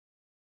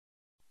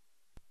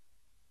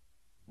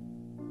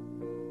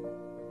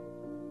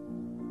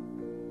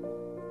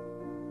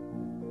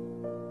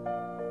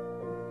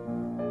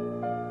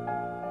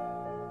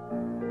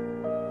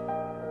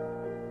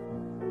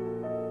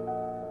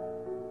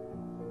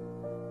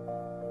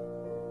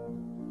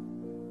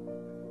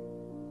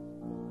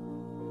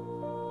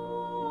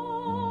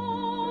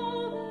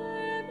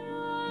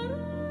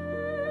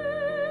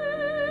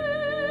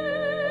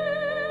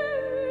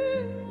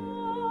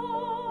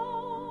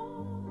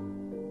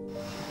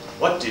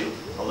What do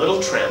a little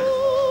tramp,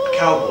 a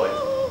cowboy,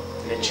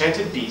 an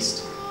enchanted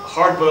beast, a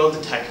hard-boiled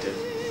detective,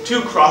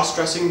 two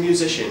cross-dressing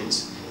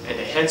musicians, and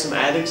a handsome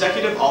ad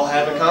executive all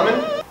have in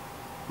common?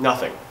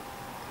 Nothing.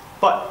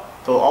 But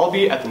they'll all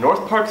be at the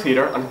North Park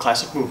Theater on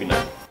Classic Movie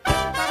Night.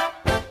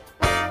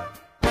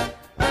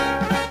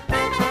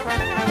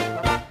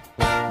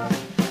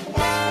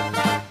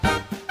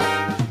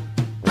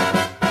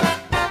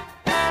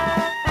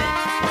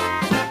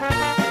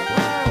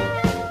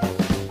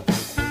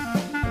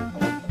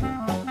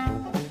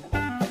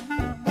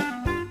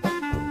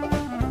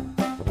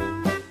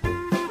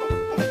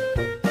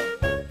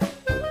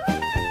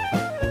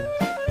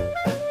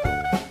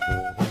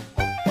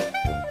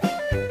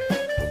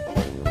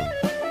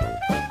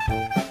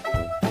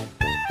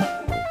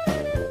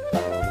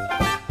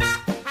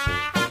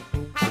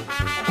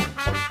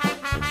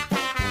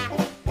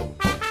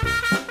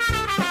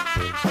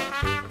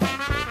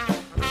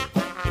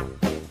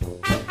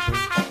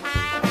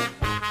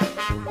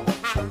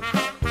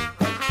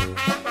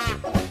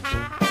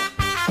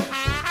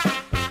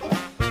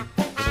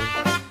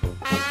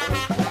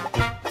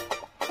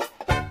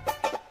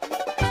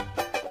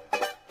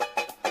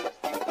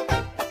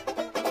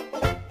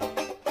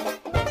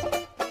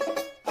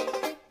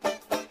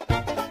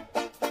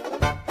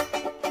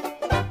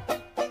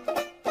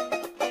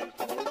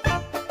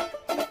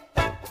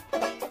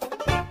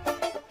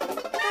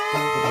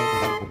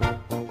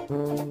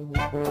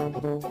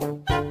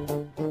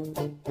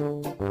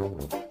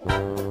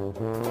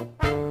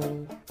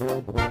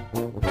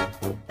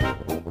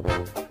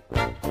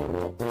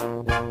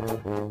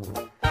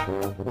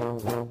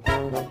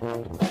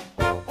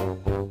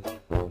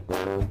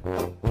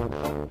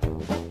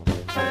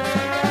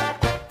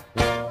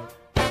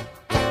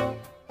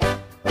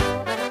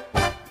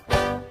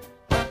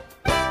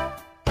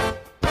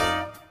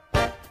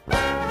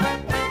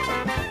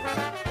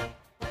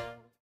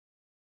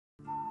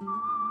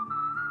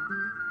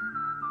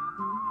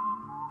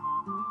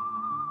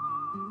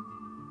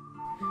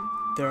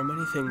 There are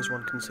many things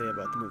one can say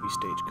about the movie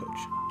Stagecoach.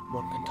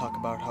 One can talk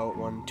about how it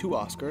won 2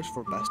 Oscars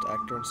for Best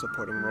Actor in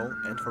Supporting Role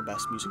and for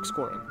Best Music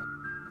Scoring.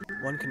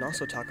 One can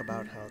also talk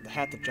about how the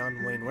hat that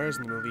John Wayne wears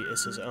in the movie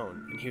is his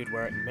own, and he would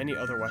wear it in many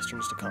other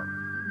westerns to come.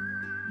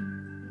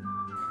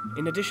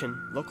 In addition,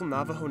 local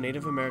Navajo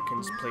Native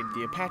Americans played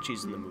the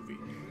Apaches in the movie,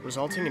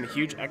 resulting in a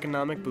huge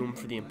economic boom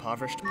for the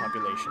impoverished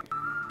population.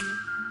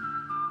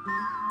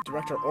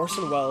 Director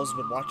Orson Welles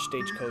would watch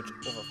Stagecoach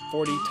over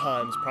 40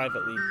 times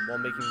privately while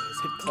making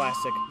his hit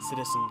classic,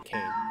 Citizen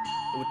Kane.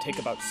 It would take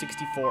about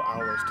 64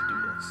 hours to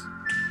do this.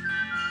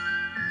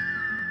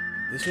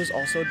 This was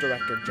also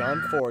director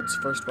John Ford's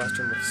first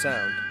Western with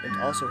sound, and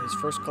also his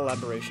first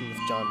collaboration with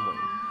John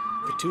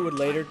Wayne. The two would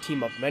later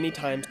team up many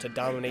times to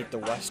dominate the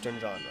Western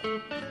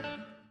genre.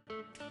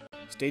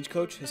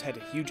 Stagecoach has had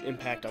a huge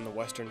impact on the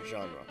Western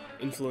genre,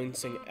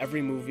 influencing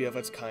every movie of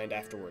its kind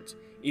afterwards,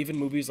 even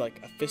movies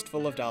like A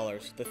Fistful of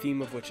Dollars, the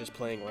theme of which is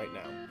playing right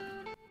now.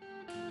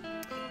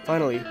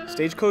 Finally,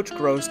 Stagecoach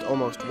grossed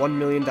almost $1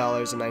 million in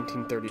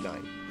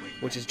 1939,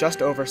 which is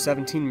just over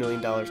 $17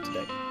 million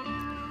today.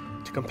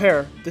 To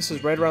compare, this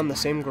is right around the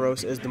same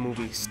gross as the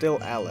movie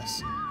Still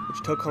Alice,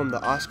 which took home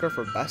the Oscar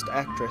for Best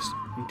Actress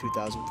in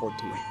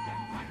 2014.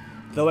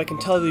 Though I can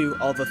tell you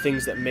all the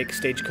things that make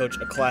Stagecoach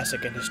a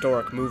classic and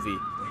historic movie,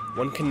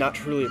 one cannot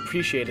truly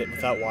appreciate it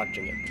without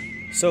watching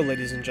it. So,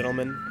 ladies and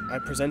gentlemen, I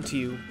present to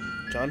you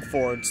John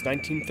Ford's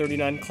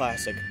 1939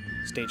 classic,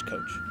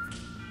 Stagecoach.